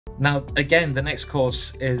Now, again, the next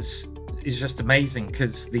course is just amazing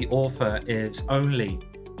because the author is only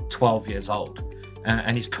 12 years old,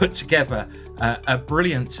 and he's put together a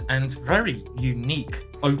brilliant and very unique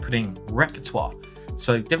opening repertoire.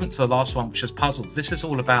 So different to the last one, which was puzzles, this is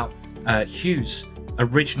all about Huy's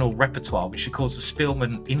original repertoire, which he calls the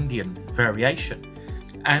Speelman-Indian variation.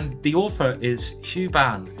 And the author is Huy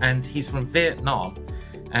Ban, and he's from Vietnam.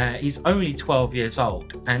 He's only 12 years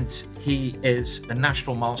old, and he is a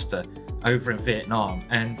national master over in Vietnam.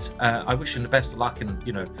 And I wish him the best of luck in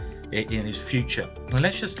his future. And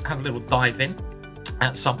let's just have a little dive in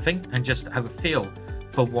at something and just have a feel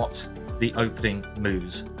for what the opening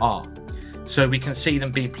moves are. So we can see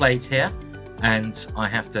them be played here, and I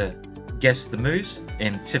have to guess the moves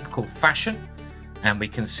in typical fashion. And we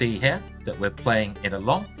can see here that we're playing it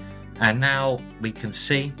along. And now we can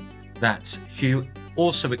see that Huy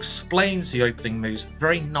also explains the opening moves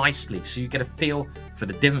very nicely, so you get a feel for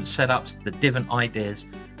the different setups, the different ideas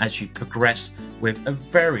as you progress with a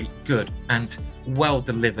very good and well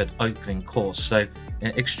delivered opening course. So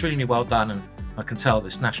extremely well done, and I can tell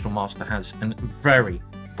this national master has a very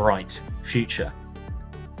bright future.